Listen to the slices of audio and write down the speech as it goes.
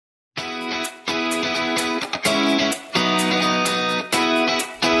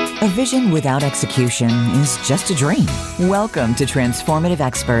A vision without execution is just a dream. Welcome to Transformative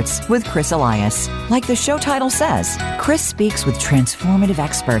Experts with Chris Elias. Like the show title says, Chris speaks with transformative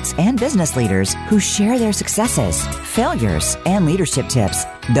experts and business leaders who share their successes, failures, and leadership tips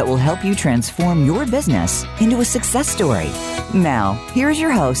that will help you transform your business into a success story. Now, here's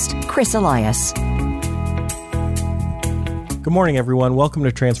your host, Chris Elias. Good morning, everyone. Welcome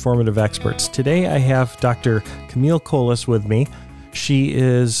to Transformative Experts. Today, I have Dr. Camille Colas with me. She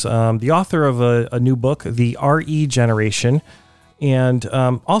is the author of a new book, The RE Generation, and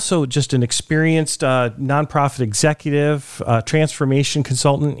also just an experienced nonprofit executive, transformation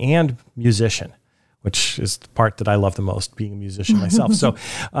consultant, and musician, which is the part that I love the most, being a musician myself. So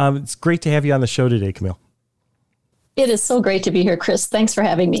it's great to have you on the show today, Camille. It is so great to be here, Chris. Thanks for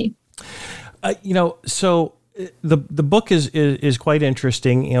having me. The book is quite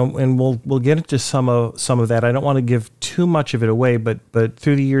interesting, and we'll get into some of that. I don't want to give too much of it away, but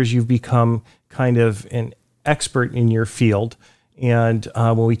through the years you've become kind of an expert in your field. And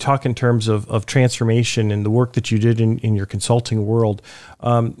when we talk in terms of transformation and the work that you did in your consulting world,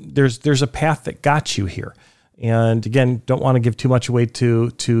 there's a path that got you here. And again, don't want to give too much away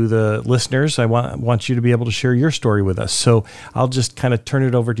to the listeners. I want you to be able to share your story with us. So I'll just kind of turn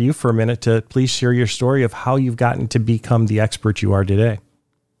it over to you for a minute to please share your story of how you've gotten to become the expert you are today.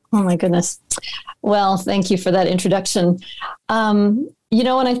 Oh my goodness. Well, thank you for that introduction.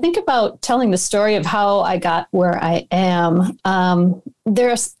 When I think about telling the story of how I got where I am,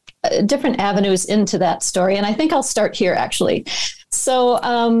 there's different avenues into that story. And I think I'll start here, actually. So,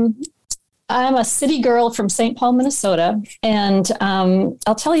 I'm a city girl from St. Paul, Minnesota, and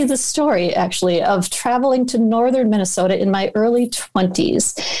I'll tell you this story, actually, of traveling to northern Minnesota in my early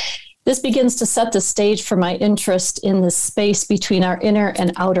 20s. This begins to set the stage for my interest in the space between our inner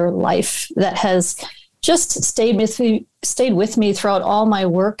and outer life that has just stayed with me throughout all my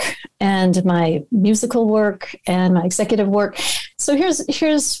work and my musical work and my executive work. So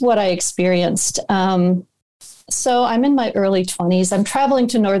here's what I experienced. So I'm in my early 20s. I'm traveling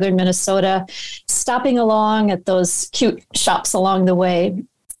to northern Minnesota, stopping along at those cute shops along the way.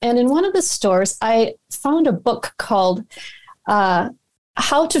 And in one of the stores, I found a book called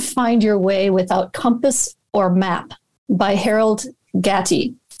How to Find Your Way Without Compass or Map by Harold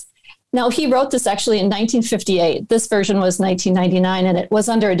Gatty. Now, he wrote this actually in 1958. This version was 1999, and it was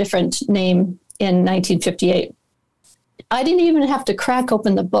under a different name in 1958. I didn't even have to crack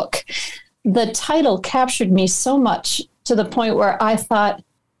open the book. The title captured me so much to the point where I thought,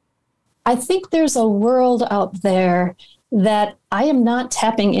 I think there's a world out there that I am not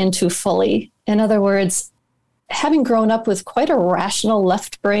tapping into fully. In other words, having grown up with quite a rational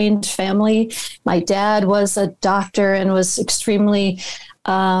left-brained family, my dad was a doctor and was extremely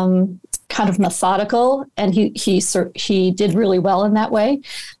kind of methodical, and he did really well in that way.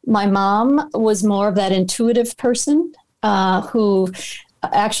 My mom was more of that intuitive person who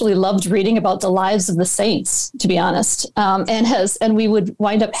actually loved reading about the lives of the saints, to be honest, and we would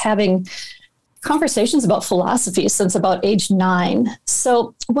wind up having conversations about philosophy since about age 9.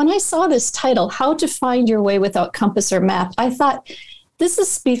 So when I saw this title, How to Find Your Way Without Compass or Map, I thought, this is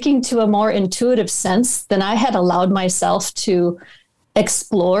speaking to a more intuitive sense than I had allowed myself to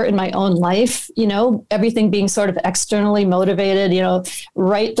explore in my own life, everything being sort of externally motivated,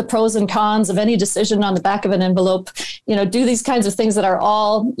 write the pros and cons of any decision on the back of an envelope, do these kinds of things that are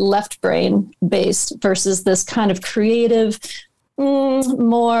all left brain based versus this kind of creative,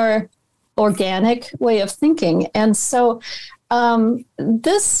 more organic way of thinking. And so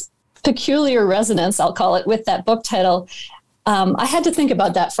this peculiar resonance, I'll call it, with that book title, I had to think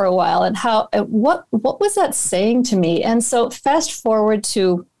about that for a while and what was that saying to me? And so fast forward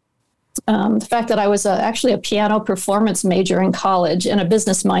to the fact that I was actually a piano performance major in college and a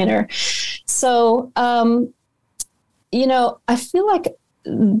business minor. So, I feel like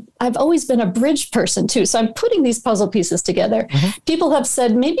I've always been a bridge person too. So I'm putting these puzzle pieces together. Mm-hmm. People have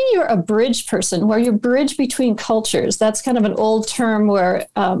said, maybe you're a bridge person where you bridge between cultures. That's kind of an old term where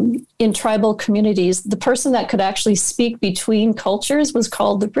in tribal communities, the person that could actually speak between cultures was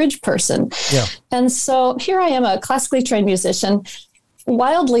called the bridge person. Yeah. And so here I am, a classically trained musician,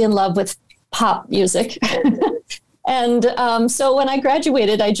 wildly in love with pop music. And so when I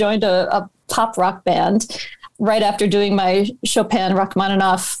graduated, I joined a pop rock band right after doing my Chopin,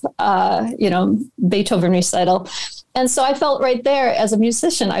 Rachmaninoff, Beethoven recital. And so I felt right there as a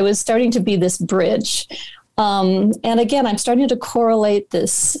musician, I was starting to be this bridge. And again, I'm starting to correlate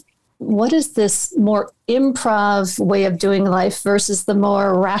this. What is this more improv way of doing life versus the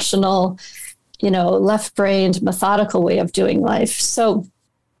more rational, left-brained, methodical way of doing life? So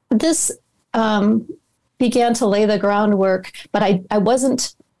this began to lay the groundwork, but I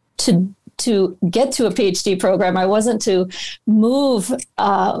wasn't to get to a PhD program. I wasn't to move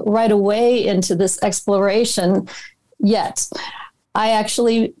right away into this exploration yet. I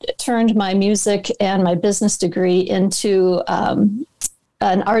actually turned my music and my business degree into an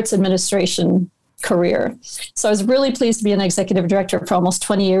arts administration career. So I was really pleased to be an executive director for almost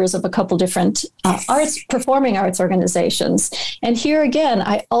 20 years of a couple different performing arts organizations. And here again,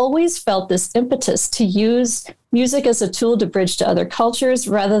 I always felt this impetus to use music as a tool to bridge to other cultures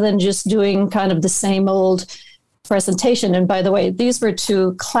rather than just doing kind of the same old presentation. And by the way, these were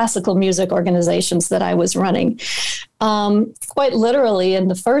two classical music organizations that I was running. Quite literally, in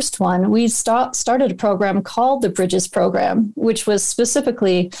the first one, we started a program called the Bridges Program, which was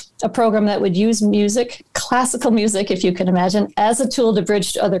specifically a program that would use music, classical music, if you can imagine, as a tool to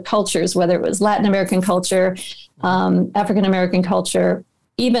bridge to other cultures, whether it was Latin American culture, African American culture,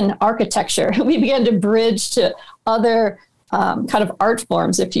 even architecture. We began to bridge to other kind of art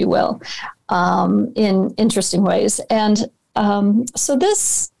forms, if you will, in interesting ways. And so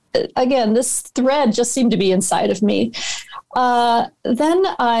this thread just seemed to be inside of me. Then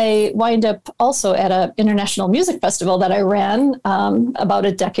I wind up also at an international music festival that I ran about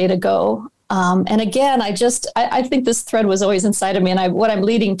a decade ago. And again, I think this thread was always inside of me. And what I'm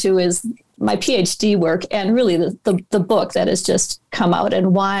leading to is my PhD work and really the book that has just come out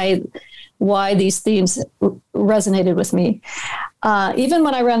and why these themes resonated with me. Even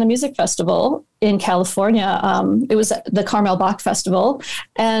when I ran the music festival in California, it was the Carmel Bach Festival,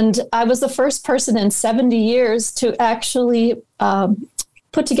 and I was the first person in 70 years to actually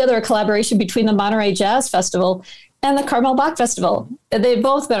put together a collaboration between the Monterey Jazz Festival and the Carmel Bach Festival. They've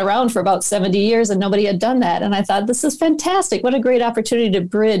both been around for about 70 years and nobody had done that. And I thought, this is fantastic. What a great opportunity to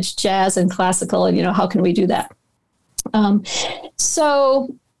bridge jazz and classical. And, how can we do that?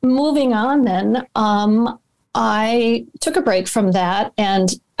 So moving on then, I took a break from that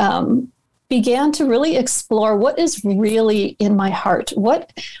and began to really explore what is really in my heart.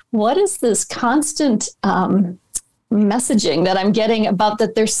 What is this constant messaging that I'm getting about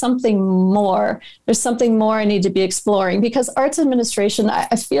that there's something more. There's something more I need to be exploring, because arts administration,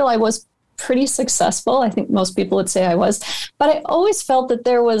 I feel I was pretty successful. I think most people would say I was, but I always felt that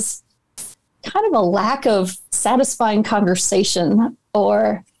there was kind of a lack of satisfying conversation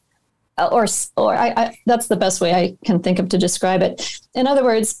or that's the best way I can think of to describe it. In other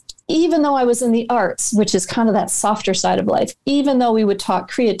words, even though I was in the arts, which is kind of that softer side of life, even though we would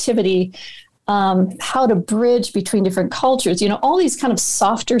talk creativity, how to bridge between different cultures, all these kind of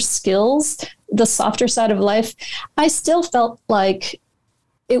softer skills, the softer side of life, I still felt like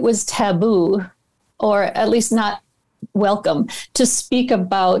it was taboo, or at least not welcome, to speak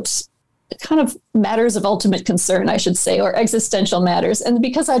about kind of matters of ultimate concern, I should say, or existential matters. And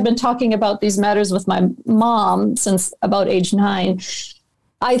because I'd been talking about these matters with my mom since about age 9,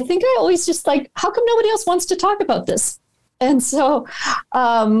 I think I always just like, how come nobody else wants to talk about this? And so,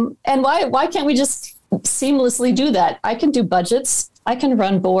 and why can't we just seamlessly do that? I can do budgets. I can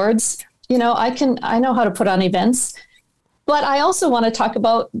run boards. I know how to put on events, but I also want to talk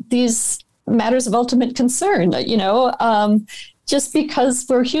about these matters of ultimate concern, just because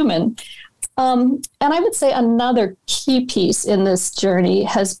we're human. And I would say another key piece in this journey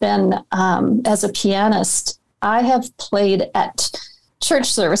has been, as a pianist, I have played at church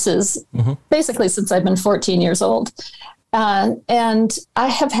services basically since I've been 14 years old. And I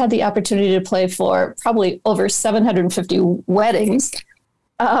have had the opportunity to play for probably over 750 weddings.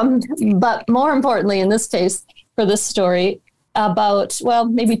 But more importantly, in this case, for this story, about,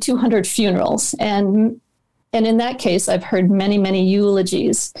 maybe 200 funerals. And in that case, I've heard many, many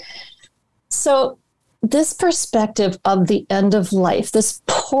eulogies. So this perspective of the end of life, this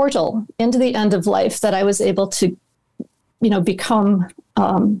portal into the end of life that I was able to, become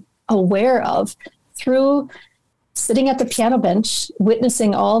aware of through sitting at the piano bench,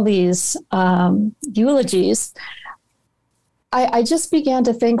 witnessing all these eulogies, I just began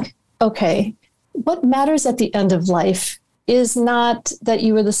to think, okay, what matters at the end of life is not that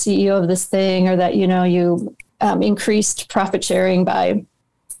you were the CEO of this thing, or that, you increased profit sharing by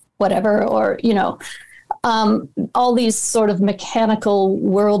whatever, or, all these sort of mechanical,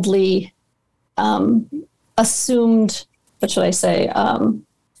 worldly, assumed, what should I say,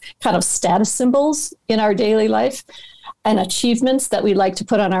 kind of status symbols in our daily life and achievements that we like to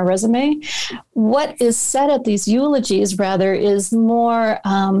put on our resume. What is said at these eulogies, rather, is more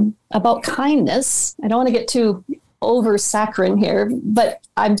about kindness. I don't want to get too over saccharine here, but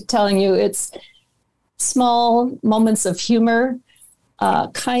I'm telling you, it's small moments of humor,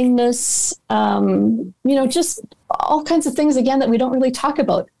 kindness, just all kinds of things, again, that we don't really talk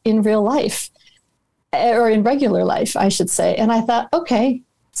about in real life, or in regular life, I should say. And I thought, okay,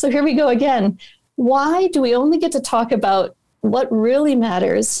 So here we go again. Why do we only get to talk about what really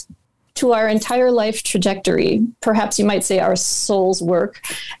matters to our entire life trajectory? Perhaps you might say our soul's work,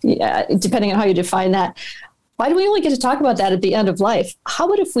 depending on how you define that. Why do we only get to talk about that at the end of life? How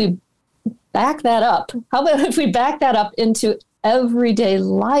about if we back that up? How about if we back that up into everyday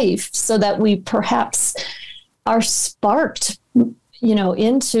life so that we perhaps are sparked,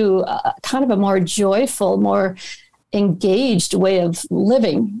 into kind of a more joyful, more engaged way of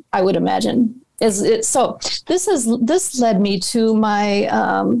living, I would imagine. So this led me to my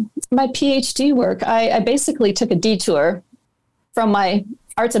my PhD work. I basically took a detour from my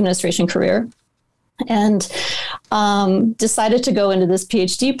arts administration career and decided to go into this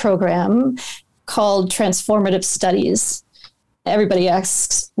PhD program called Transformative Studies. Everybody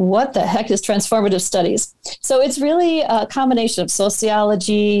asks, what the heck is transformative studies? So it's really a combination of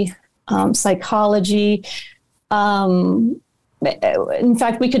sociology, psychology. In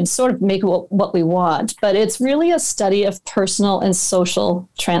fact, we could sort of make what we want, but it's really a study of personal and social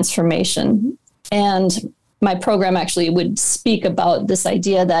transformation. And my program actually would speak about this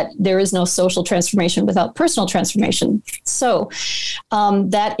idea that there is no social transformation without personal transformation. So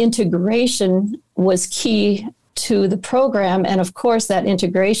that integration was key to the program. And of course, that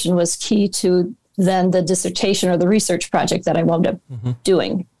integration was key to then the dissertation or the research project that I wound up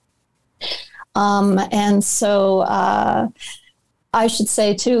doing. And so I should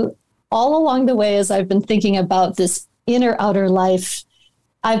say, too, all along the way, as I've been thinking about this inner outer life,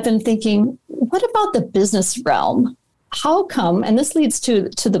 I've been thinking, what about the business realm? How come, and this leads to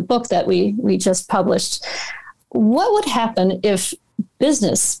the book that we just published, what would happen if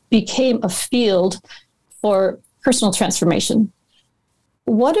business became a field for personal transformation?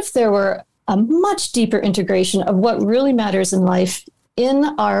 What if there were a much deeper integration of what really matters in life in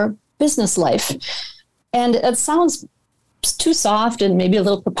our business life? And it sounds too soft and maybe a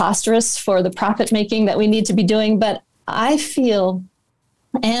little preposterous for the profit making that we need to be doing, but I feel,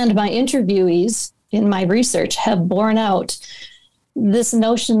 and my interviewees in my research have borne out this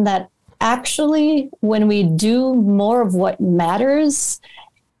notion that actually when we do more of what matters,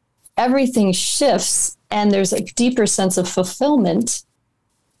 everything shifts and there's a deeper sense of fulfillment.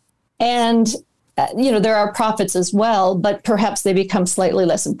 And, there are profits as well, but perhaps they become slightly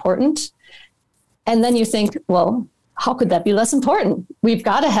less important. And then you think, well, how could that be less important? We've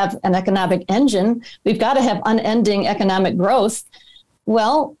got to have an economic engine. We've got to have unending economic growth.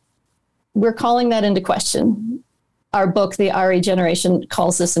 Well, we're calling that into question. Our book, The RE Generation,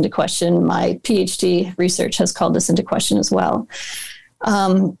 calls this into question. My PhD research has called this into question as well.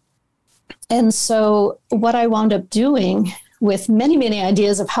 And so what I wound up doing with many, many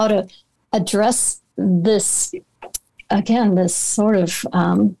ideas of how to address this, again, this sort of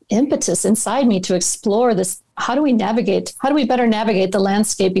impetus inside me to explore this, how do we better navigate the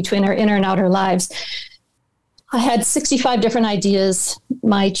landscape between our inner and outer lives? I had 65 different ideas.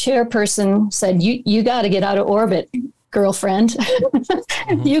 My chairperson said, you got to get out of orbit, girlfriend.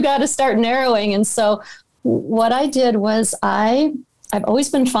 You got to start narrowing. And so what I did was I've always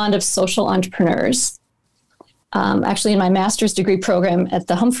been fond of social entrepreneurs. Actually, in my master's degree program at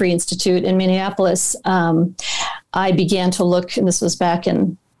the Humphrey Institute in Minneapolis, I began to look, and this was back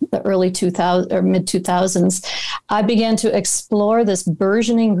in the early 2000s or mid 2000s, I began to explore this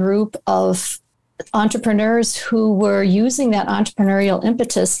burgeoning group of entrepreneurs who were using that entrepreneurial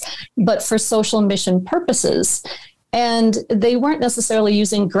impetus, but for social mission purposes. And they weren't necessarily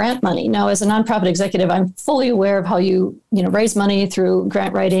using grant money. Now, as a nonprofit executive, I'm fully aware of how you raise money through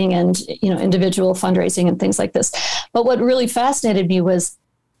grant writing and, individual fundraising and things like this. But what really fascinated me was,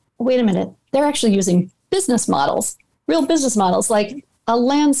 wait a minute, they're actually using business models, real business models, like a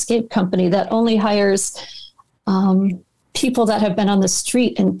landscape company that only hires people that have been on the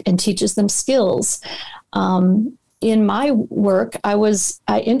street and teaches them skills. In my work,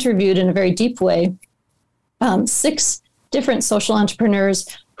 I interviewed in a very deep way 6 different social entrepreneurs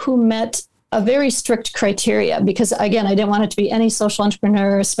who met a very strict criteria because, again, I didn't want it to be any social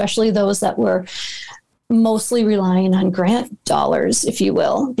entrepreneur, especially those that were mostly relying on grant dollars, if you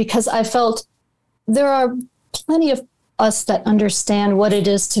will, because I felt there are plenty of us that understand what it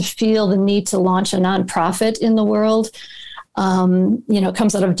is to feel the need to launch a nonprofit in the world. It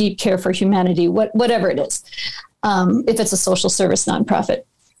comes out of deep care for humanity, whatever it is, if it's a social service nonprofit.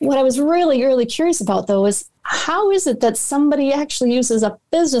 What I was really, really curious about, though, is how is it that somebody actually uses a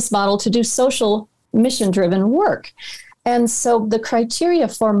business model to do social mission-driven work? And so the criteria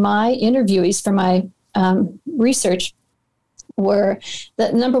for my interviewees, for my research, were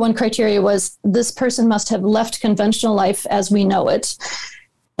the number one criteria was this person must have left conventional life as we know it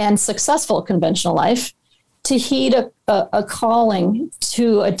and successful conventional life. to heed a calling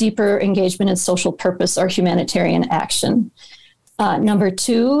to a deeper engagement in social purpose or humanitarian action. Number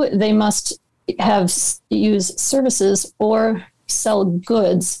 2, they must use services or sell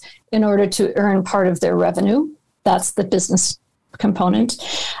goods in order to earn part of their revenue. That's the business component.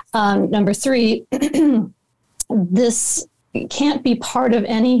 Number 3, this can't be part of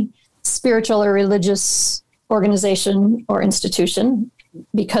any spiritual or religious organization or institution.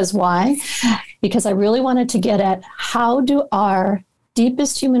 Because why? Because I really wanted to get at how do our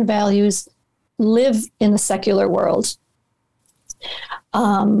deepest human values live in the secular world?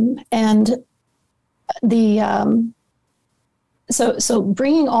 So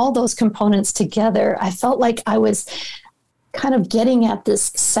bringing all those components together, I felt like I was kind of getting at this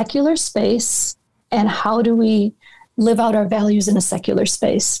secular space and how do we live out our values in a secular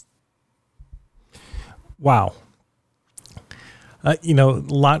space. Wow. A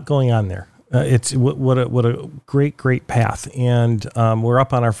lot going on there. It's what a great path. And we're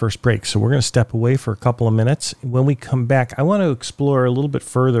up on our first break. So we're going to step away for a couple of minutes. When we come back, I want to explore a little bit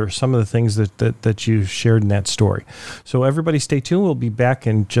further some of the things that you shared in that story. So everybody stay tuned. We'll be back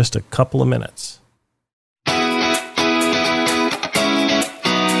in just a couple of minutes.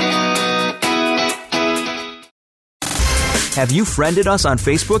 Have you friended us on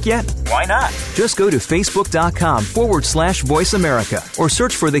Facebook yet? Why not? Just go to facebook.com/Voice America or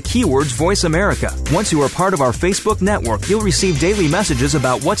search for the keywords Voice America. Once you are part of our Facebook network, you'll receive daily messages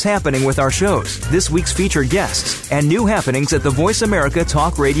about what's happening with our shows, this week's featured guests, and new happenings at the Voice America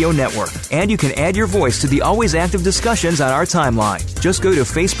Talk Radio Network. And you can add your voice to the always active discussions on our timeline. Just go to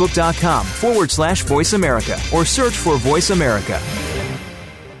facebook.com/Voice America or search for Voice America.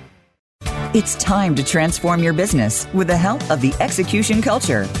 It's time to transform your business with the help of The Execution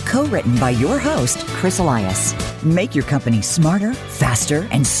Culture, co-written by your host, Chris Elias. Make your company smarter, faster,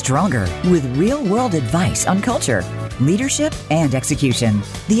 and stronger with real-world advice on culture, leadership, and execution.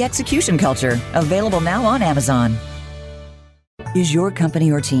 The Execution Culture, available now on Amazon. Is your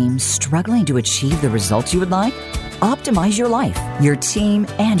company or team struggling to achieve the results you would like? Optimize your life, your team,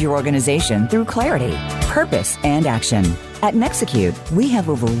 and your organization through clarity, purpose, and action. At Nexecute, we have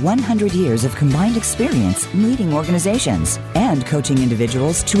over 100 years of combined experience leading organizations and coaching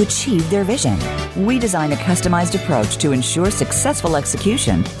individuals to achieve their vision. We design a customized approach to ensure successful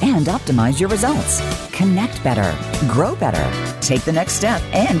execution and optimize your results. Connect better, grow better. Take the next step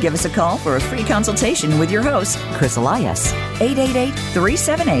and give us a call for a free consultation with your host, Chris Elias.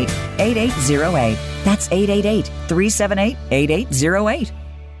 888-378-8808. That's 888-378-8808.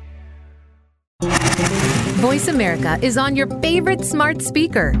 Voice America is on your favorite smart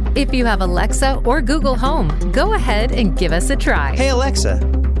speaker. If you have Alexa or Google Home, go ahead and give us a try. Hey Alexa,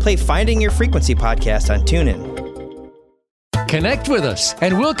 play Finding Your Frequency podcast on TuneIn. Connect with us,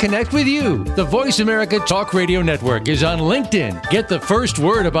 and we'll connect with you. The Voice America Talk Radio Network is on LinkedIn. Get the first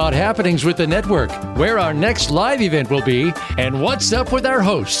word about happenings with the network, where our next live event will be, and what's up with our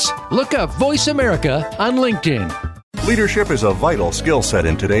hosts. Look up Voice America on LinkedIn. Leadership is a vital skill set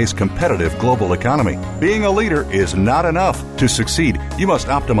in today's competitive global economy. Being a leader is not enough. To succeed, you must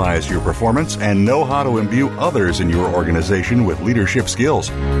optimize your performance and know how to imbue others in your organization with leadership skills.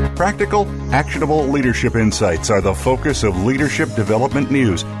 Practical, actionable leadership insights are the focus of Leadership Development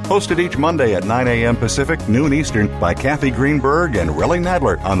News, hosted each Monday at 9 a.m. Pacific, noon Eastern, by Kathy Greenberg and Relly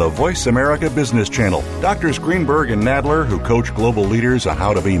Nadler on the Voice America Business Channel. Doctors Greenberg and Nadler, who coach global leaders on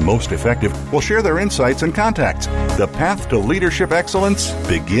how to be most effective, will share their insights and contacts. The path to leadership excellence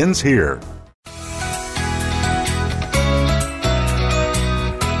begins here.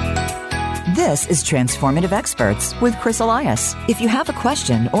 This is Transformative Experts with Chris Elias. If you have a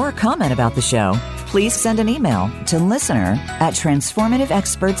question or a comment about the show, please send an email to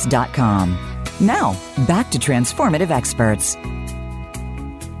listener@transformativeexperts.com. Now, back to Transformative Experts.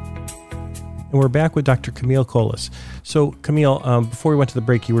 And we're back with Dr. Camille Colas. So, Camille, before we went to the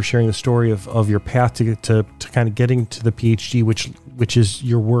break, you were sharing the story of your path to kind of getting to the PhD, which is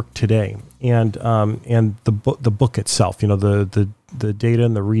your work today, and the book itself. The data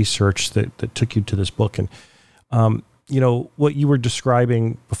and the research that took you to this book, and what you were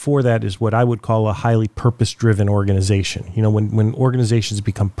describing before that is what I would call a highly purpose-driven organization. When organizations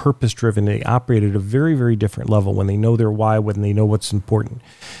become purpose-driven, they operate at a very, very different level when they know their why, when they know what's important.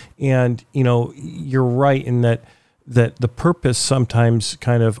 And, you're right in that the purpose sometimes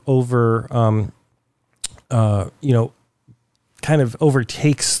kind of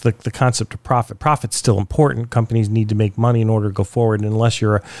overtakes the concept of profit. Profit's still important. Companies need to make money in order to go forward. And unless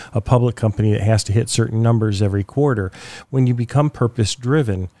you're a public company that has to hit certain numbers every quarter, when you become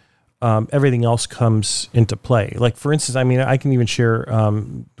purpose-driven, everything else comes into play. Like, for instance, I mean, I can even share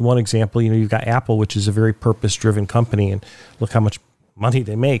one example. You've got Apple, which is a very purpose-driven company, and look how much money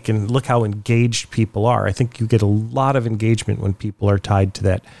they make, and look how engaged people are. I think you get a lot of engagement when people are tied to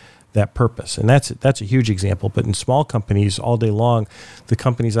that purpose, and that's a huge example. But in small companies, all day long, the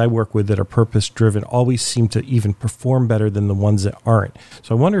companies I work with that are purpose-driven always seem to even perform better than the ones that aren't.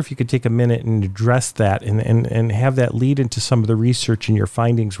 So I wonder if you could take a minute and address that, and have that lead into some of the research and your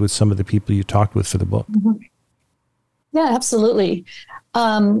findings with some of the people you talked with for the book. Mm-hmm. Yeah, absolutely.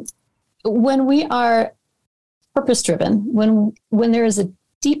 When we are purpose-driven, when there is a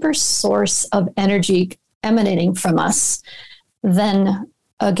deeper source of energy emanating from us, then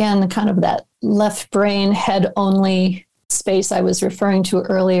again, kind of that left brain, head only space I was referring to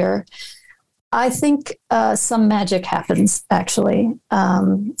earlier, I think some magic happens, actually.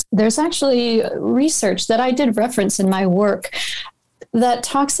 There's actually research that I did reference in my work that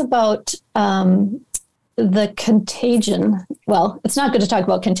talks about the contagion. Well, it's not good to talk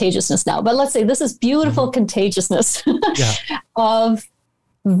about contagiousness now, but let's say this is beautiful contagiousness of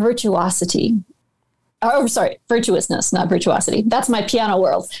virtuosity. Oh, sorry, virtuousness, not virtuosity. That's my piano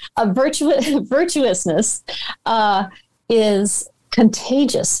world. Virtuousness is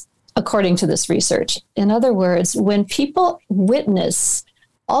contagious, according to this research. In other words, when people witness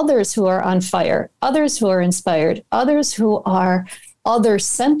others who are on fire, others who are inspired, others who are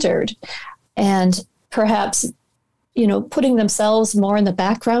other-centered, and perhaps, putting themselves more in the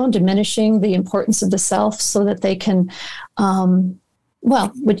background, diminishing the importance of the self so that they can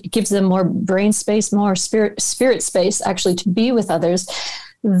which gives them more brain space, more spirit space, actually, to be with others.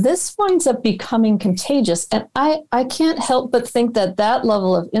 This winds up becoming contagious. And I can't help but think that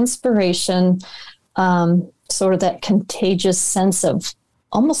level of inspiration, sort of that contagious sense of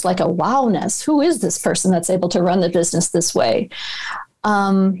almost like a wowness. Who is this person that's able to run the business this way?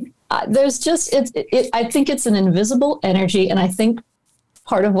 There's just, I think it's an invisible energy. And I think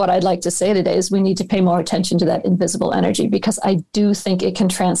part of what I'd like to say today is we need to pay more attention to that invisible energy, because I do think it can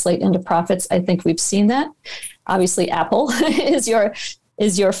translate into profits. I think we've seen that. Obviously, Apple is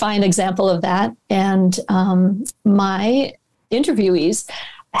your fine example of that. And my interviewees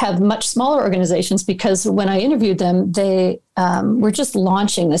have much smaller organizations, because when I interviewed them, they were just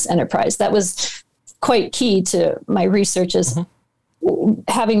launching this enterprise. That was quite key to my research, is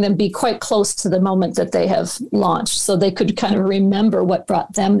having them be quite close to the moment that they have launched, so they could kind of remember what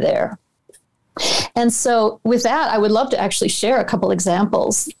brought them there. And so with that, I would love to actually share a couple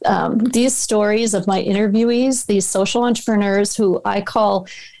examples. These stories of my interviewees, these social entrepreneurs who I call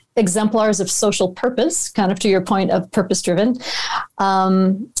exemplars of social purpose, kind of to your point of purpose-driven,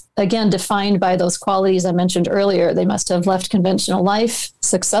 again, defined by those qualities I mentioned earlier. They must have left conventional life,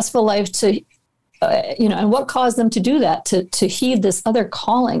 successful life, to and what caused them to do that, to heed this other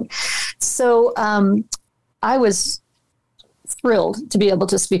calling. So I was thrilled to be able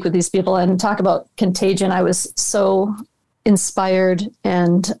to speak with these people and talk about contagion. I was so inspired,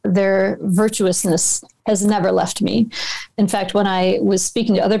 and their virtuousness has never left me. In fact, when I was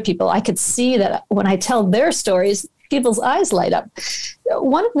speaking to other people, I could see that when I tell their stories, people's eyes light up.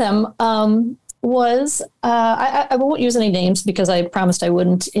 One of them was, I won't use any names because I promised I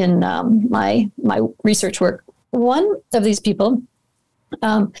wouldn't in my research work. One of these people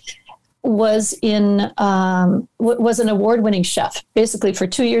was an award-winning chef. Basically, for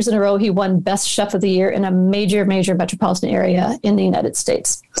 2 years in a row, he won Best Chef of the Year in a major metropolitan area in the United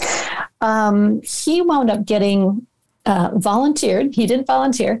States. He wound up getting volunteered. He didn't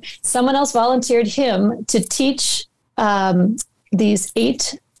volunteer. Someone else volunteered him to teach these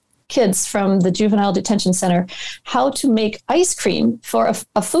 8 kids from the juvenile detention center how to make ice cream for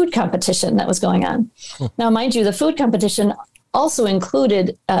a food competition that was going on. Now, mind you, the food competition also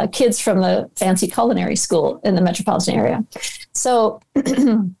included kids from the fancy culinary school in the metropolitan area. So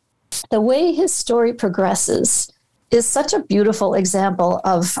the way his story progresses is such a beautiful example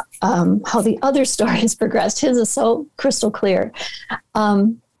of how the other stories progressed. His is so crystal clear.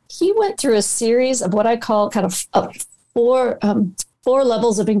 He went through a series of what I call kind of four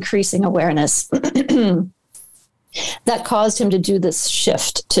levels of increasing awareness that caused him to do this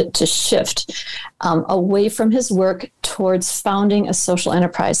shift, to shift away from his work towards founding a social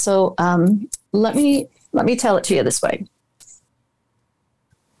enterprise. So let me tell it to you this way.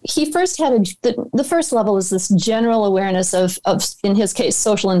 He first had the first level is this general awareness of, in his case,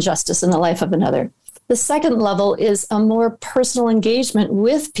 social injustice in the life of another. The second level is a more personal engagement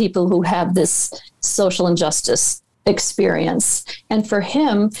with people who have this social injustice experience. And for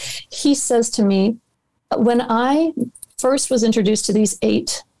him, he says to me, when I first was introduced to these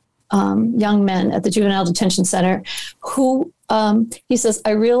 8 young men at the juvenile detention center who He says,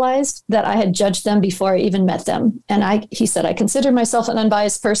 I realized that I had judged them before I even met them. And he said, I considered myself an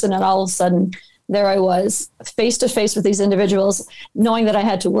unbiased person. And all of a sudden, there I was face to face with these individuals, knowing that I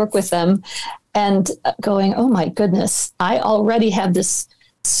had to work with them and going, oh my goodness, I already have this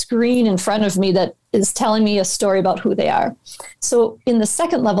screen in front of me that is telling me a story about who they are. So in the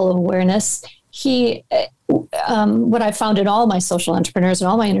second level of awareness, what I found in all my social entrepreneurs and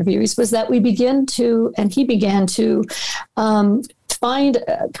all my interviewees was that he began to find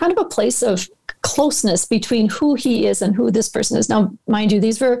kind of a place of closeness between who he is and who this person is. Now, mind you,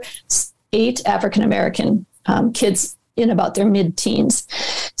 these were 8 African-American kids in about their mid-teens.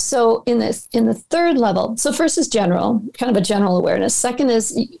 So in the third level, so first is general, kind of a general awareness. Second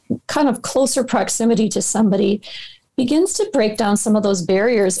is kind of closer proximity to somebody begins to break down some of those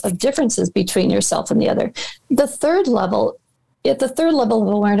barriers of differences between yourself and the other. At the third level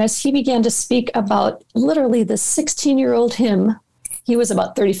of awareness, he began to speak about literally the 16-year-old him. He was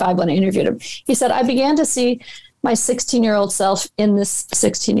about 35 when I interviewed him. He said, I began to see my 16-year-old self in this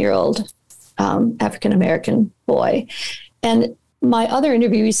 16-year-old African-American boy. And my other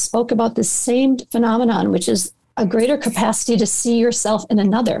interviewees spoke about the same phenomenon, which is a greater capacity to see yourself in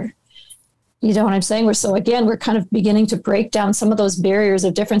another. You know what I'm saying? We're kind of beginning to break down some of those barriers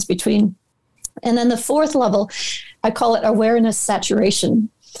of difference between. And then the fourth level, I call it awareness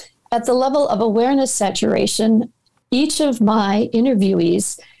saturation. At the level of awareness saturation, each of my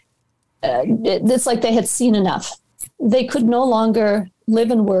interviewees, it's like they had seen enough. They could no longer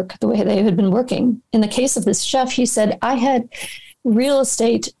live and work the way they had been working. In the case of this chef, he said, I had real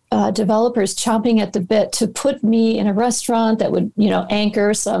estate developers chomping at the bit to put me in a restaurant that would,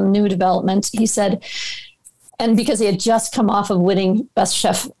 anchor some new development. He said, and because he had just come off of winning Best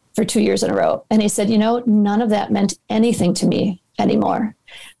Chef for 2 years in a row. And he said, none of that meant anything to me anymore.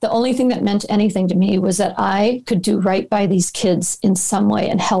 The only thing that meant anything to me was that I could do right by these kids in some way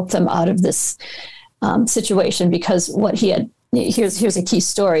and help them out of this situation, because what he had, here's a key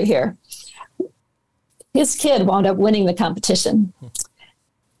story here. His kid wound up winning the competition,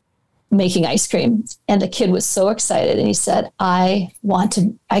 making ice cream. And the kid was so excited. And he said, I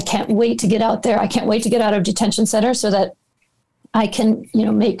can't wait to get out there. I can't wait to get out of detention center so that I can,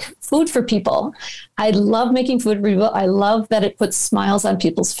 make food for people. I love making food for people. I love that it puts smiles on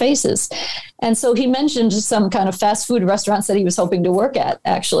people's faces. And so he mentioned some kind of fast food restaurants that he was hoping to work at,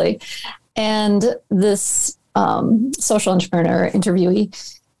 actually. And this social entrepreneur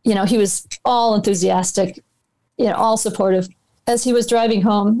interviewee, he was all enthusiastic, all supportive. As he was driving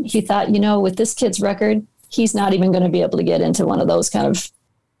home, he thought, with this kid's record, he's not even going to be able to get into one of those kind of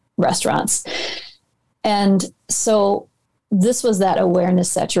restaurants. And so this was that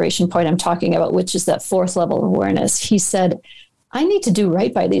awareness saturation point I'm talking about, which is that fourth level of awareness. He said, I need to do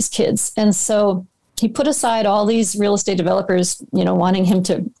right by these kids. And so he put aside all these real estate developers, wanting him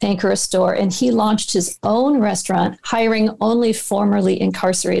to anchor a store. And he launched his own restaurant, hiring only formerly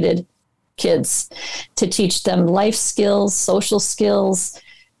incarcerated kids to teach them life skills, social skills,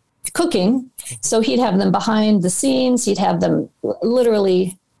 cooking. So he'd have them behind the scenes. He'd have them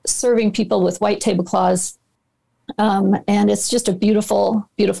literally serving people with white tablecloths. And it's just a beautiful,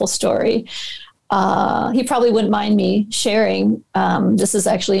 beautiful story. He probably wouldn't mind me sharing. This is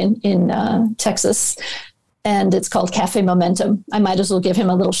actually in Texas, and it's called Cafe Momentum. I might as well give him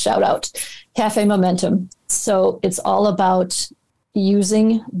a little shout out. Cafe Momentum. So it's all about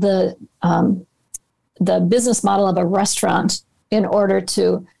using the business model of a restaurant in order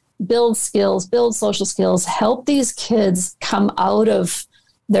to build skills, build social skills, help these kids come out of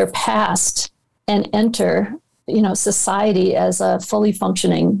their past and enter, society as a fully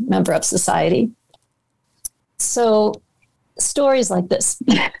functioning member of society. So stories like this.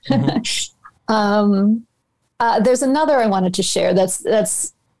 Mm-hmm. There's another I wanted to share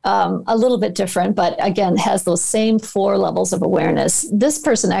that's a little bit different, but again, has those same 4 levels of awareness. This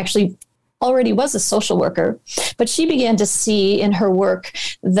person actually already was a social worker, but she began to see in her work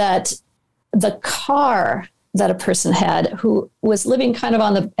that the car that a person had who was living kind of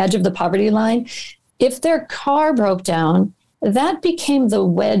on the edge of the poverty line, if their car broke down, that became the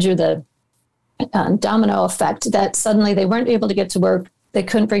wedge or the domino effect that suddenly they weren't able to get to work. They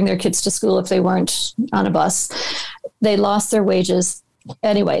couldn't bring their kids to school if they weren't on a bus. They lost their wages.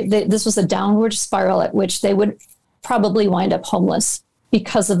 Anyway, this was a downward spiral at which they would probably wind up homeless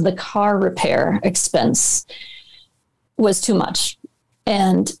because of the car repair expense was too much.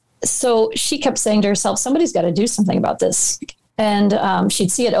 And so she kept saying to herself, somebody's got to do something about this. And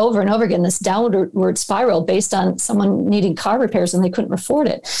she'd see it over and over again, this downward spiral based on someone needing car repairs and they couldn't afford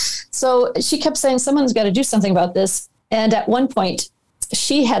it. So she kept saying, someone's got to do something about this. And at one point,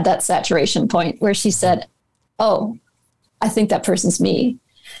 she had that saturation point where she said, oh, I think that person's me.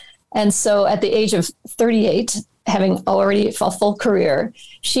 And so at the age of 38, having already a full career,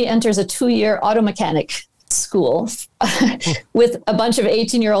 she enters a 2-year auto mechanic school with a bunch of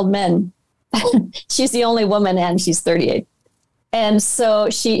 18-year-old men. She's the only woman and she's 38. And so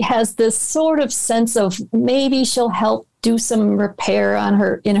she has this sort of sense of maybe she'll help do some repair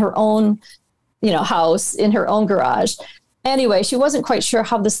in her own, house, in her own garage. Anyway, she wasn't quite sure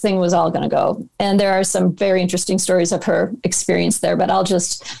how this thing was all going to go. And there are some very interesting stories of her experience there, but I'll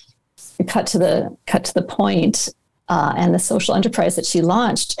just cut to the point. And the social enterprise that she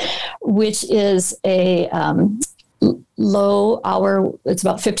launched, which is a low hour, it's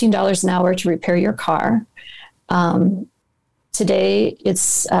about $15 an hour to repair your car. Today,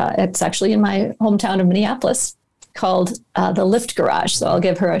 it's actually in my hometown of Minneapolis, called the Lift Garage. So I'll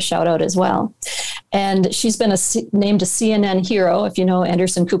give her a shout out as well. And she's been named a CNN hero. If you know,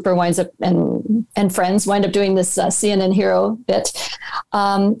 Anderson Cooper winds up and friends wind up doing this CNN hero bit.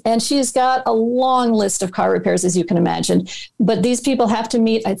 And she's got a long list of car repairs, as you can imagine. But these people have to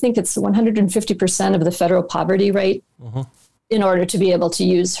meet, I think it's 150% of the federal poverty rate in order to be able to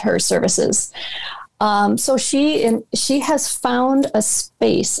use her services. So she has found a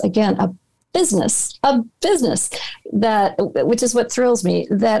space, again, a business that, which is what thrills me,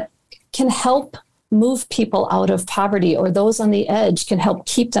 that can help move people out of poverty, or those on the edge can help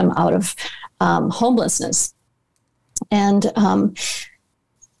keep them out of homelessness. And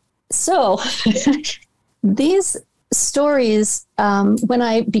so these stories, when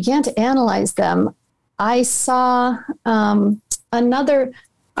I began to analyze them, I saw it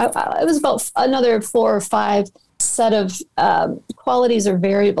was about another 4 or 5 set of qualities or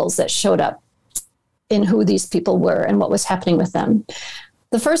variables that showed up in who these people were and what was happening with them.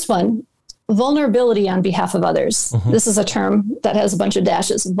 The first one, vulnerability on behalf of others. This is a term that has a bunch of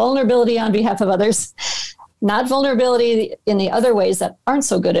dashes. Vulnerability on behalf of others, not vulnerability in the other ways that aren't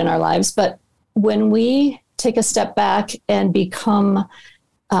so good in our lives, but when we take a step back and become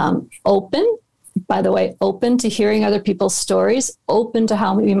open, by the way, open to hearing other people's stories, open to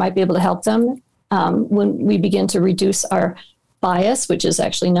how we might be able to help them, when we begin to reduce our bias, which is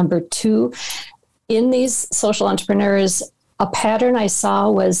actually number 2. In these social entrepreneurs, a pattern I saw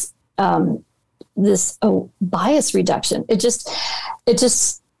was this bias reduction. It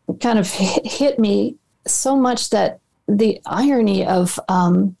just kind of hit me so much that the irony of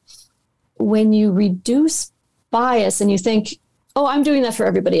when you reduce bias and you think, oh, I'm doing that for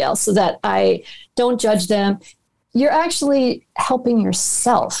everybody else so that I don't judge them, you're actually helping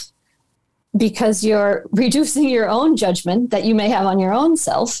yourself, because you're reducing your own judgment that you may have on your own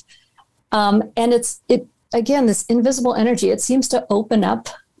self. And it again, this invisible energy, it seems to open up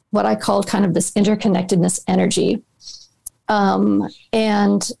what I call kind of this interconnectedness energy.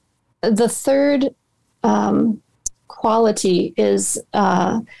 And the third quality is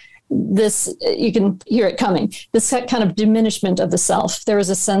this, you can hear it coming, this kind of diminishment of the self. There is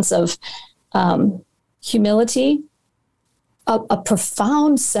a sense of humility, a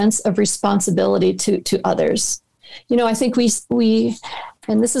profound sense of responsibility to others. I think we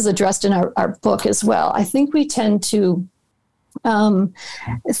and this is addressed in our book as well, I think we tend to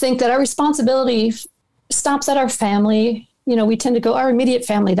think that our responsibility stops at our family. We tend to go, our immediate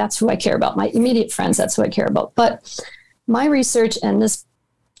family, that's who I care about. My immediate friends, that's who I care about. But my research and this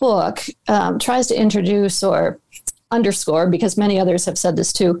book tries to introduce or underscore, because many others have said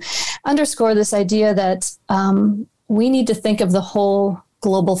this too, underscore this idea that we need to think of the whole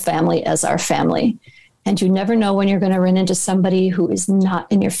global family as our family. And you never know when you're going to run into somebody who is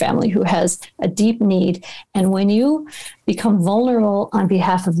not in your family, who has a deep need. And when you become vulnerable on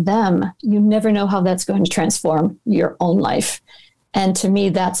behalf of them, you never know how that's going to transform your own life. And to me,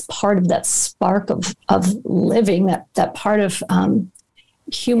 that's part of that spark of living, that part of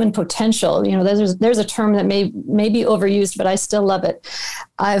human potential. There's a term that may be overused, but I still love it.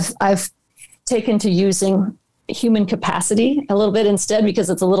 I've taken to using human capacity a little bit instead, because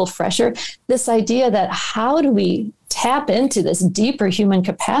it's a little fresher. This idea that how do we tap into this deeper human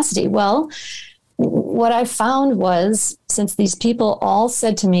capacity? Well, what I found was, since these people all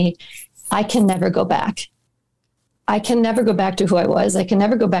said to me, I can never go back. I can never go back to who I was. I can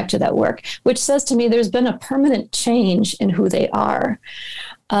never go back to that work, which says to me there's been a permanent change in who they are.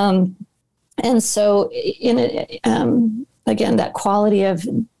 And so again, that quality of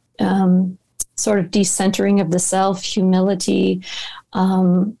sort of decentering of the self, humility,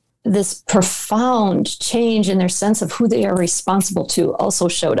 this profound change in their sense of who they are responsible to also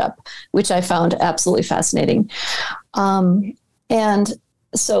showed up, which I found absolutely fascinating. And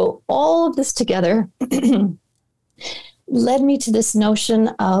so all of this together led me to this notion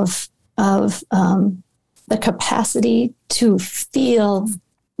of the capacity to feel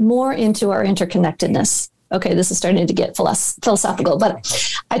more into our interconnectedness. Okay, this is starting to get philosophical,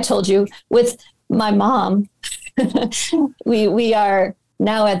 but I told you with my mom, we are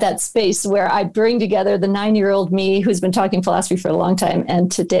now at that space where I bring together the 9-year-old me who's been talking philosophy for a long time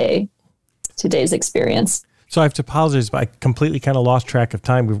and today's experience. So I have to apologize, but I completely kind of lost track of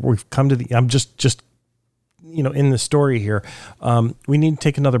time. We've come to I'm just in the story here. We need to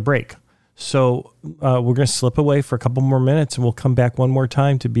take another break. So we're going to slip away for a couple more minutes and we'll come back one more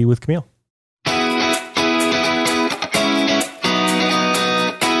time to be with Camille.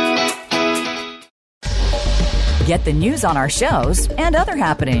 Get the news on our shows and other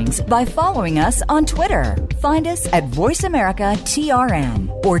happenings by following us on Twitter. Find us at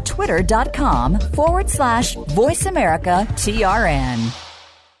VoiceAmericaTRN or twitter.com/VoiceAmericaTRN.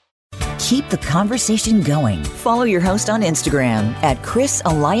 Keep the conversation going. Follow your host on Instagram at Chris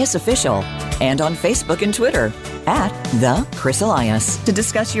Elias Official and on Facebook and Twitter at The Chris Elias to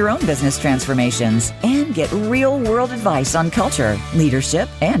discuss your own business transformations and get real-world advice on culture, leadership,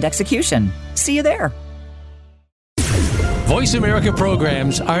 and execution. See you there. Voice America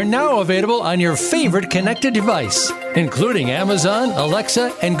programs are now available on your favorite connected device, including Amazon,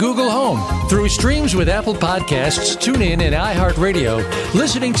 Alexa, and Google Home. Through streams with Apple Podcasts, TuneIn, and iHeartRadio,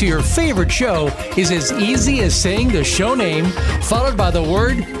 listening to your favorite show is as easy as saying the show name followed by the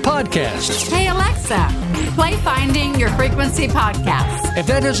word podcast. Hey, Alexa, play Finding Your Frequency podcast. If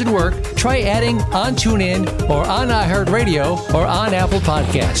that doesn't work, try adding on TuneIn or on iHeartRadio or on Apple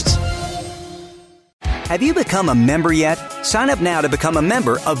Podcasts. Have you become a member yet? Sign up now to become a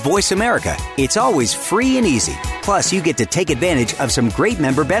member of Voice America. It's always free and easy. Plus, you get to take advantage of some great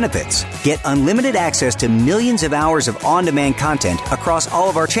member benefits. Get unlimited access to millions of hours of on-demand content across all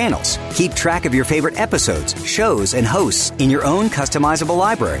of our channels. Keep track of your favorite episodes, shows, and hosts in your own customizable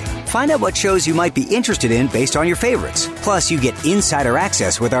library. Find out what shows you might be interested in based on your favorites. Plus, you get insider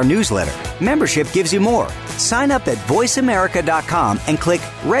access with our newsletter. Membership gives you more. Sign up at voiceamerica.com and click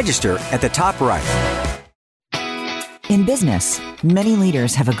register at the top right. In business, many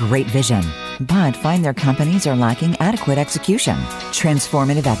leaders have a great vision, but find their companies are lacking adequate execution.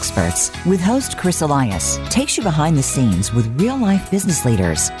 Transformative Experts with host Chris Elias takes you behind the scenes with real-life business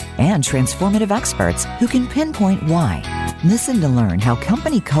leaders and transformative experts who can pinpoint why. Listen to learn how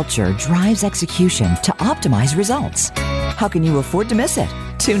company culture drives execution to optimize results. How can you afford to miss it?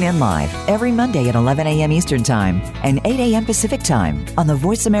 Tune in live every Monday at 11 a.m. Eastern Time and 8 a.m. Pacific Time on the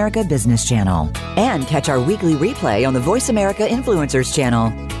Voice America Business Channel. And catch our weekly replay on the Voice America Influencers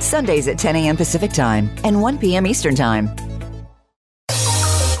Channel, Sundays at 10 a.m. Pacific Time and 1 p.m. Eastern Time.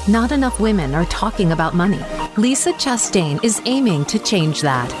 Not enough women are talking about money. Lisa Chastain is aiming to change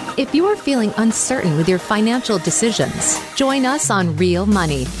that. If you are feeling uncertain with your financial decisions, join us on Real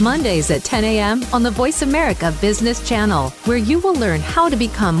Money, Mondays at 10 a.m. on the Voice America Business Channel, where you will learn how to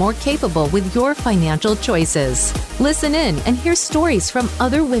become more capable with your financial choices. Listen in and hear stories from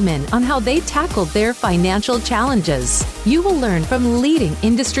other women on how they tackled their financial challenges. You will learn from leading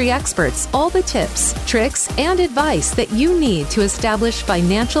industry experts all the tips, tricks, and advice that you need to establish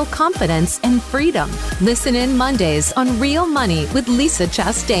financial confidence and freedom. Listen in Mondays on Real Money with Lisa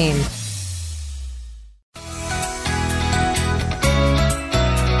Chastain.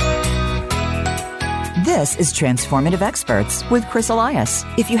 This is Transformative Experts with Chris Elias.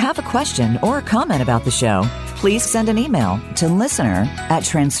 If you have a question or a comment about the show, please send an email to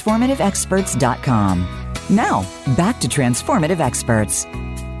listener@transformativeexperts.com. Now, back to Transformative Experts.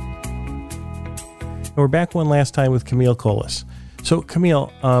 We're back one last time with Camille Colas. So,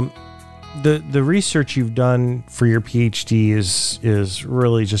 Camille, the research you've done for your PhD is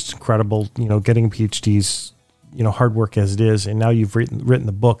really just incredible. You know, getting PhDs, hard work as it is, and now you've written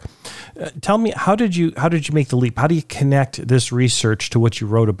the book. Tell me, how did you make the leap? How do you connect this research to what you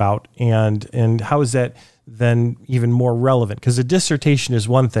wrote about, and how is that then even more relevant? Because a dissertation is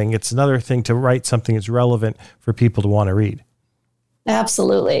one thing; it's another thing to write something that's relevant for people to want to read.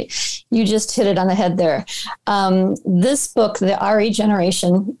 Absolutely. You just hit it on the head there. This book, The RE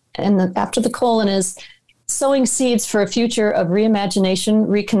Generation, and after the colon is sowing seeds for a future of reimagination,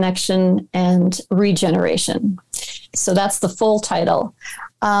 reconnection, and regeneration. So that's the full title.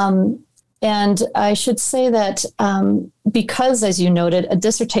 And I should say that because, as you noted, a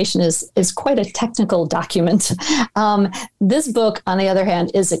dissertation is quite a technical document. This book, on the other hand,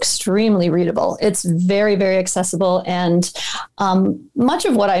 is extremely readable. It's very, very accessible. And much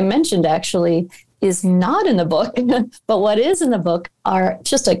of what I mentioned actually is not in the book, but what is in the book are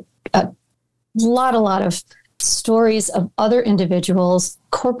just a lot of stories of other individuals,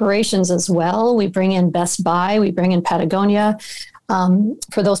 corporations as well. We bring in Best Buy, we bring in Patagonia,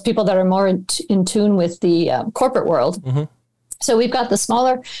 for those people that are more in tune with the corporate world. Mm-hmm. So we've got the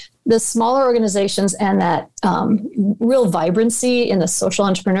smaller organizations and that real vibrancy in the social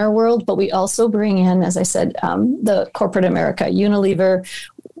entrepreneur world, but we also bring in, as I said, the corporate America, Unilever.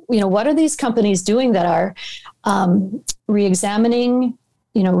 What are these companies doing that are re-examining,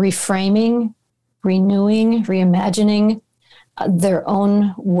 reframing, renewing, reimagining their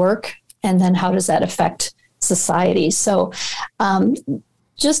own work, and then how does that affect society? So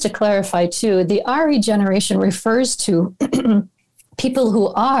just to clarify too, the RE generation refers to people who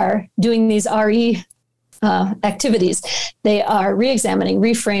are doing these RE activities. They are re-examining,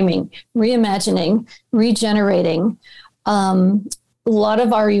 reframing, reimagining, regenerating, a lot of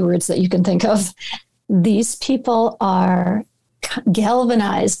RE words that you can think of. These people are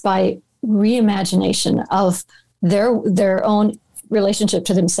galvanized by reimagination of their own relationship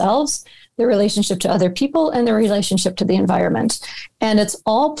to themselves, their relationship to other people, and their relationship to the environment. And it's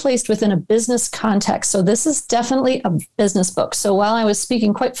all placed within a business context. So this is definitely a business book. So while I was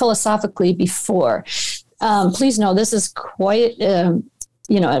speaking quite philosophically before, please know this is quite an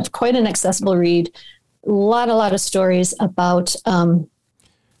accessible read. A lot of stories about,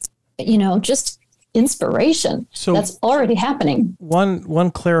 just inspiration that's already happening.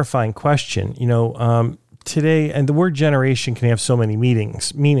 One clarifying question, today, and the word generation can have so many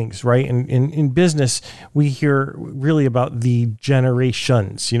meanings, right? And in business, we hear really about the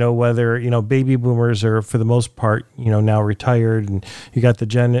generations, whether, baby boomers are for the most part, now retired, and you got the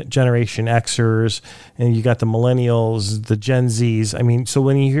Generation Xers, and you got the millennials, the Gen Zs. I mean, so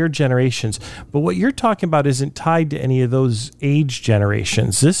when you hear generations, but what you're talking about isn't tied to any of those age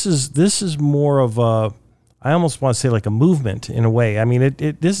generations. This is more of a, I almost want to say like a movement in a way. I mean,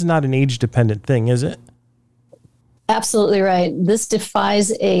 this is not an age dependent thing, is it? Absolutely right. This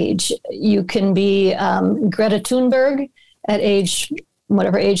defies age. You can be Greta Thunberg at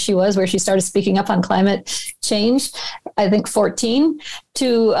whatever age she was, where she started speaking up on climate change, I think 14,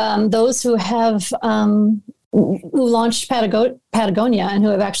 to those who have who launched Patagonia and who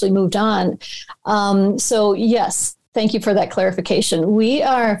have actually moved on. So yes, thank you for that clarification.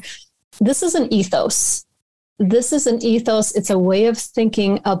 This is an ethos. It's a way of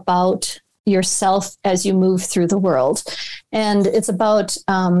thinking about yourself as you move through the world. And it's about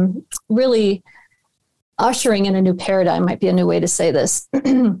really ushering in a new paradigm, might be a new way to say this.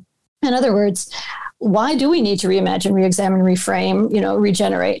 In other words, why do we need to reimagine, reexamine, reframe,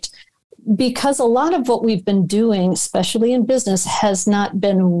 regenerate? Because a lot of what we've been doing, especially in business, has not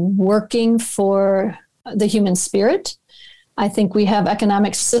been working for the human spirit. I think we have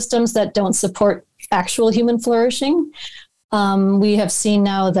economic systems that don't support actual human flourishing. We have seen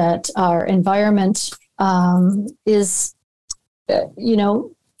now that our environment is,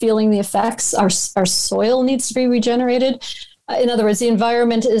 feeling the effects. Our soil needs to be regenerated. In other words, the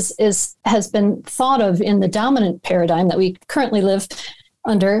environment has been thought of in the dominant paradigm that we currently live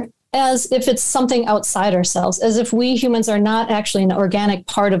under as if it's something outside ourselves, as if we humans are not actually an organic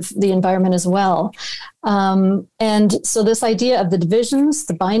part of the environment as well. And so this idea of the divisions,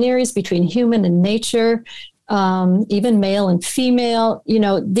 the binaries between human and nature, even male and female,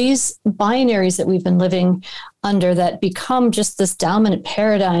 these binaries that we've been living under that become just this dominant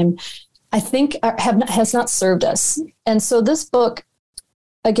paradigm, I think has not served us. And so this book,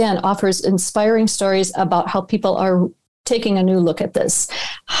 again, offers inspiring stories about how people are taking a new look at this.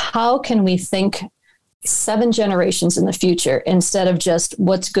 How can we think 7 generations in the future instead of just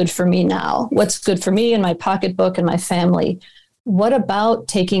what's good for me now? What's good for me and my pocketbook and my family? What about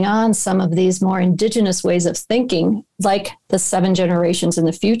taking on some of these more indigenous ways of thinking, like the 7 generations in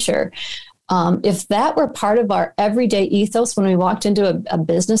the future? If that were part of our everyday ethos when we walked into a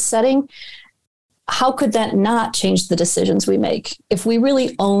business setting, how could that not change the decisions we make if we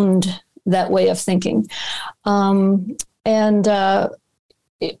really owned that way of thinking? What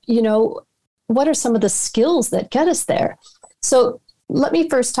are some of the skills that get us there? So let me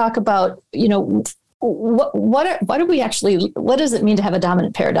first talk about, what does it mean to have a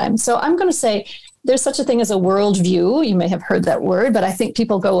dominant paradigm? So I'm going to say there's such a thing as a worldview. You may have heard that word, but I think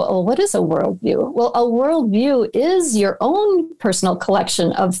people go, oh, what is a worldview? Well, a worldview is your own personal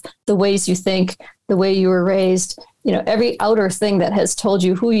collection of the ways you think, the way you were raised, every outer thing that has told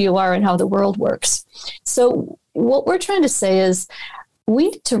you who you are and how the world works. So what we're trying to say is we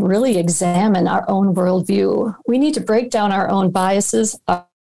need to really examine our own worldview. We need to break down our own biases, our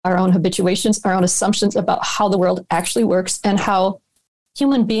own habituations, our own assumptions about how the world actually works and how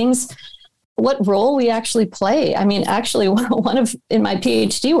human beings, what role we actually play. I mean, actually, in my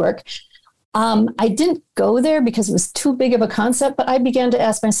PhD work, I didn't go there because it was too big of a concept, but I began to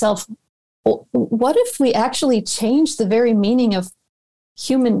ask myself, what if we actually change the very meaning of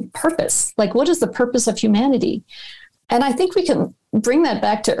human purpose? Like, what is the purpose of humanity? And I think we can bring that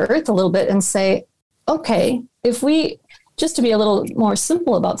back to earth a little bit and say, okay, if we, just to be a little more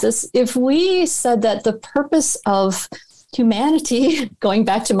simple about this, if we said that the purpose of humanity, going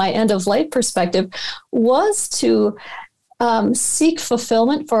back to my end of life perspective, was to seek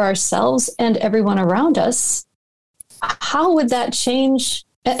fulfillment for ourselves and everyone around us, how would that change?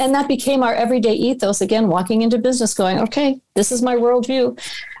 And that became our everyday ethos, again, walking into business going, okay, this is my worldview.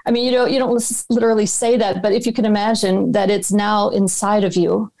 I mean, you don't literally say that, but if you can imagine that it's now inside of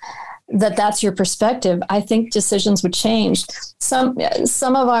you, that's your perspective, I think decisions would change. Some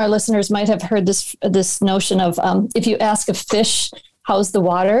of our listeners might have heard this notion of if you ask a fish, how's the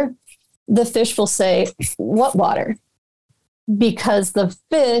water? The fish will say, what water? Because the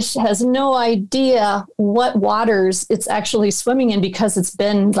fish has no idea what waters it's actually swimming in because it's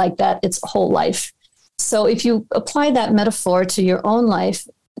been like that its whole life. So if you apply that metaphor to your own life,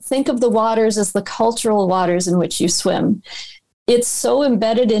 think of the waters as the cultural waters in which you swim. It's so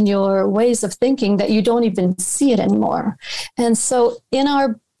embedded in your ways of thinking that you don't even see it anymore. And so in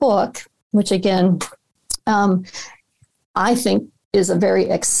our book, which again, I think is a very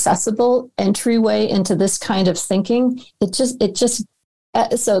accessible entryway into this kind of thinking. So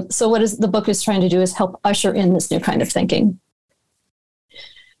what is the book is trying to do is help usher in this new kind of thinking.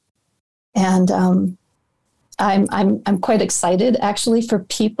 And I'm quite excited actually for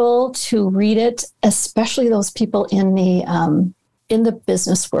people to read it, especially those people in the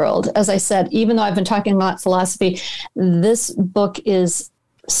business world. As I said, even though I've been talking about philosophy, this book is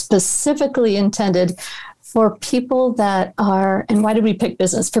specifically intended for people that are, and why did we pick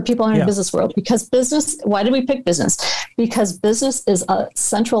business? For people in the business world, because why did we pick business? Because business is a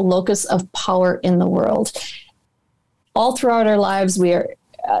central locus of power in the world. All throughout our lives, we are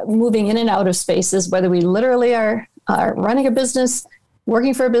moving in and out of spaces, whether we literally are running a business,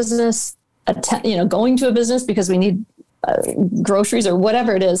 working for a business, going to a business because we need groceries or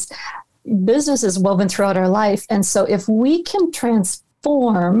whatever it is. Business is woven throughout our life. And so if we can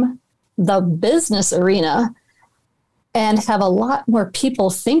transform the business arena and have a lot more people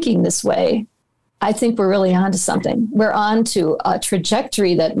thinking this way, I think we're really onto something. We're on to a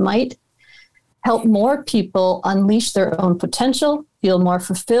trajectory that might help more people unleash their own potential, feel more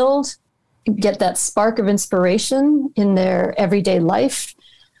fulfilled, get that spark of inspiration in their everyday life.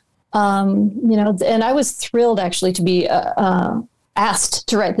 And I was thrilled actually to be asked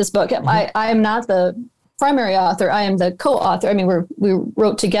to write this book. Mm-hmm. I am not the primary author. I am the co-author. I mean, we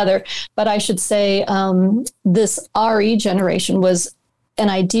wrote together, but I should say this RE generation was an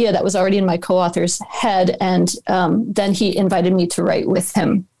idea that was already in my co-author's head. And then he invited me to write with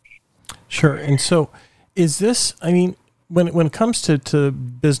him. Sure. And so is this, I mean, when it comes to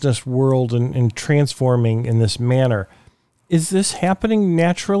business world and transforming in this manner, is this happening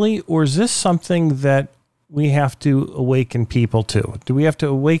naturally, or is this something that we have to awaken people to? Do we have to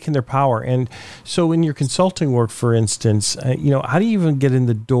awaken their power? And so in your consulting work, for instance, how do you even get in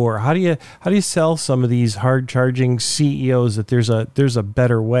the door? How do you sell some of these hard charging CEOs that there's a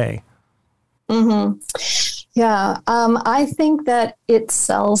better way? Mm-hmm. Yeah. I think that it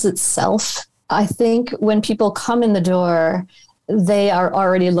sells itself. I think when people come in the door, they are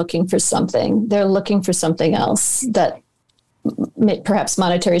already looking for something. They're looking for something else that perhaps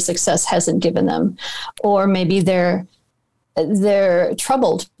monetary success hasn't given them, or maybe they're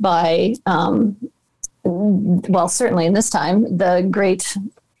troubled by, certainly in this time, the great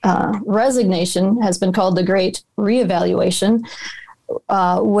resignation has been called the great reevaluation,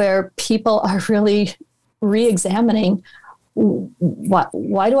 where people are really re-examining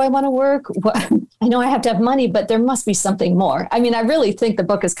why do I want to work? I know I have to have money, but there must be something more. I mean, I really think the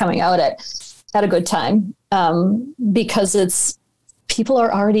book is coming out at a good time because people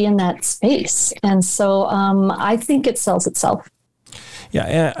are already in that space. And so I think it sells itself.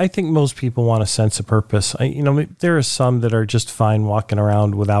 Yeah, I think most people want a sense of purpose. There are some that are just fine walking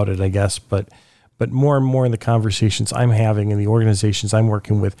around without it, I guess, but more and more in the conversations I'm having in the organizations I'm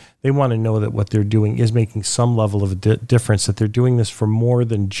working with, they want to know that what they're doing is making some level of a difference, that they're doing this for more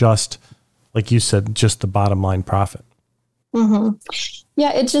than just, like you said, just the bottom line profit. Mm-hmm.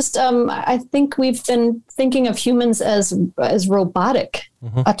 Yeah, it just, I think we've been thinking of humans as robotic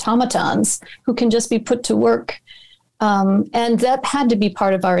automatons who can just be put to work. And that had to be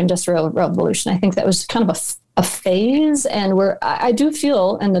part of our industrial revolution. I think that was kind of a phase, and I do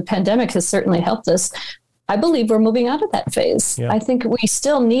feel, and the pandemic has certainly helped us, I believe we're moving out of that phase. Yeah. I think we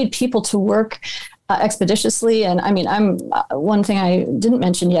still need people to work expeditiously. And I mean, one thing I didn't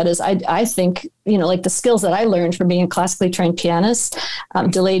mention yet is I think, like the skills that I learned from being a classically trained pianist,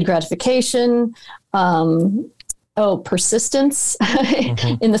 delayed gratification, persistence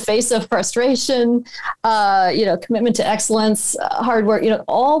in the face of frustration, commitment to excellence, hard work,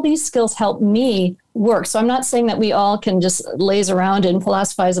 all these skills help me work. So I'm not saying that we all can just laze around and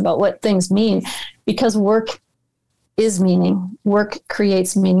philosophize about what things mean, because work is meaning. Work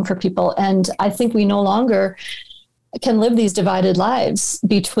creates meaning for people. And I think we no longer can live these divided lives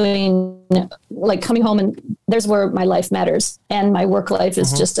between like coming home and there's where my life matters and my work life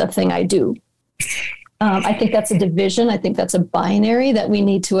is just a thing I do. I think that's a division. I think that's a binary that we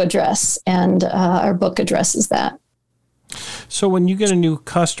need to address. And our book addresses that. So when you get a new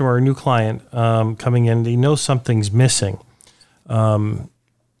customer, a new client coming in, they know something's missing.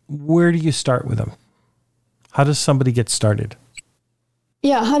 Where do you start with them? How does somebody get started?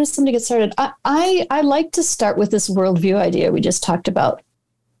 Yeah, how does somebody get started? I like to start with this worldview idea we just talked about,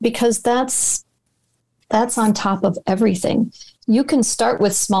 because that's on top of everything. You can start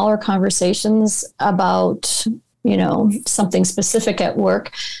with smaller conversations about, something specific at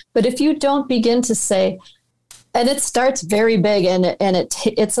work, but if you don't begin to say, and it starts very big, and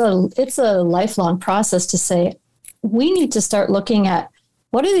it's a lifelong process to say, we need to start looking at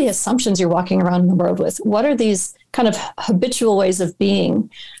what are the assumptions you're walking around in the world with? What are these kind of habitual ways of being?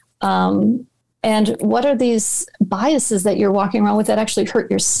 And what are these biases that you're walking around with that actually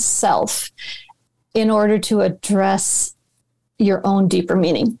hurt yourself in order to address your own deeper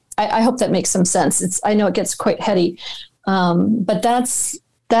meaning? I hope that makes some sense. I know it gets quite heady, but that's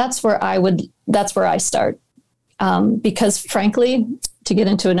where I start. Because frankly, to get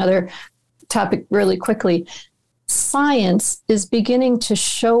into another topic really quickly, science is beginning to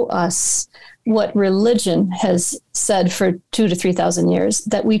show us what religion has said for 2,000 to 3,000 years,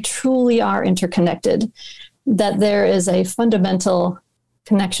 that we truly are interconnected, that there is a fundamental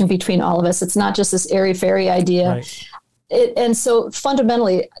connection between all of us. It's not just this airy-fairy idea. Right. And so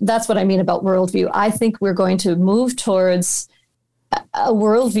fundamentally, that's what I mean about worldview. I think we're going to move towards a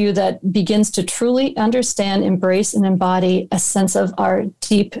worldview that begins to truly understand, embrace, and embody a sense of our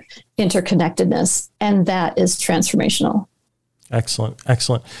deep interconnectedness. And that is transformational. Excellent.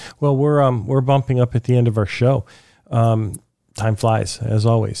 Excellent. Well, we're bumping up at the end of our show. Time flies, as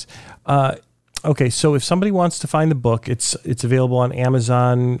always. Okay. So if somebody wants to find the book, it's available on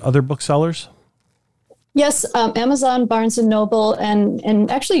Amazon, other booksellers? Yes, Amazon, Barnes & Noble,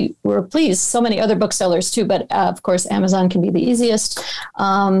 and actually we're pleased, so many other booksellers too, but of course Amazon can be the easiest,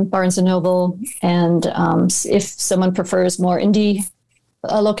 Barnes & Noble, and if someone prefers more indie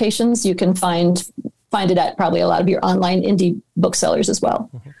locations, you can find it at probably a lot of your online indie booksellers as well.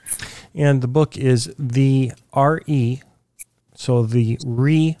 And the book is the RE, so the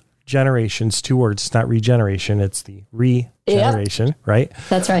Regenerations, 2 words. It's not regeneration, it's the regeneration, right?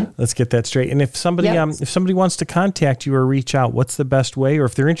 That's right. Let's get that straight. And if somebody wants to contact you or reach out, what's the best way? Or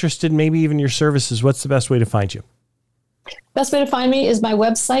if they're interested in maybe even your services, what's the best way to find you? Best way to find me is my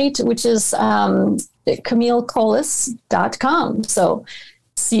website, which is CamilleKolles.com. So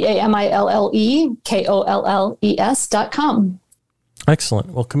CamilleKolles.com. Excellent.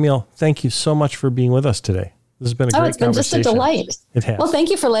 Well, Camille, thank you so much for being with us today. This has been a great conversation. It's been just a delight. It has. Well,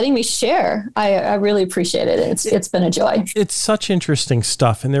 thank you for letting me share. I really appreciate it. It's been a joy. It's such interesting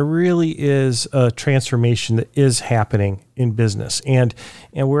stuff. And there really is a transformation that is happening in business. And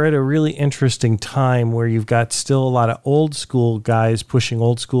we're at a really interesting time where you've got still a lot of old school guys pushing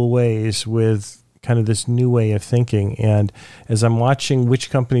old school ways with kind of this new way of thinking. And as I'm watching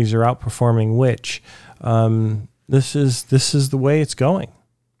which companies are outperforming which, this is the way it's going.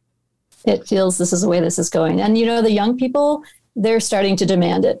 It feels this is the way this is going. And, the young people, they're starting to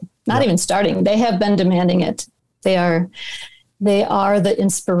demand it. Not even starting. They have been demanding it. They are the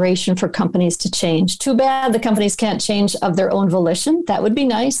inspiration for companies to change. Too bad the companies can't change of their own volition. That would be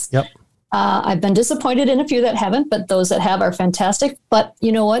nice. Yep. I've been disappointed in a few that haven't, but those that have are fantastic. But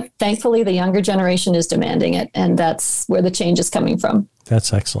you know what? Thankfully, the younger generation is demanding it. And that's where the change is coming from.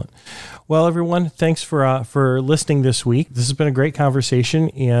 That's excellent. Well, everyone, thanks for listening this week. This has been a great conversation,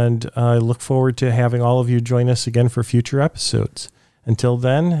 and I look forward to having all of you join us again for future episodes. Until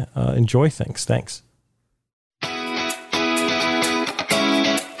then, enjoy things. Thanks.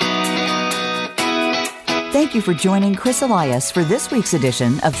 Thank you for joining Chris Elias for this week's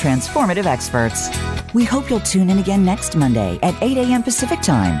edition of Transformative Experts. We hope you'll tune in again next Monday at 8 a.m. Pacific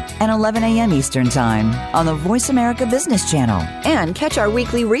Time and 11 a.m. Eastern Time on the Voice America Business Channel. And catch our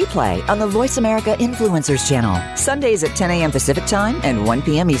weekly replay on the Voice America Influencers Channel, Sundays at 10 a.m. Pacific Time and 1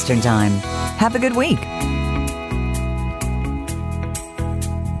 p.m. Eastern Time. Have a good week.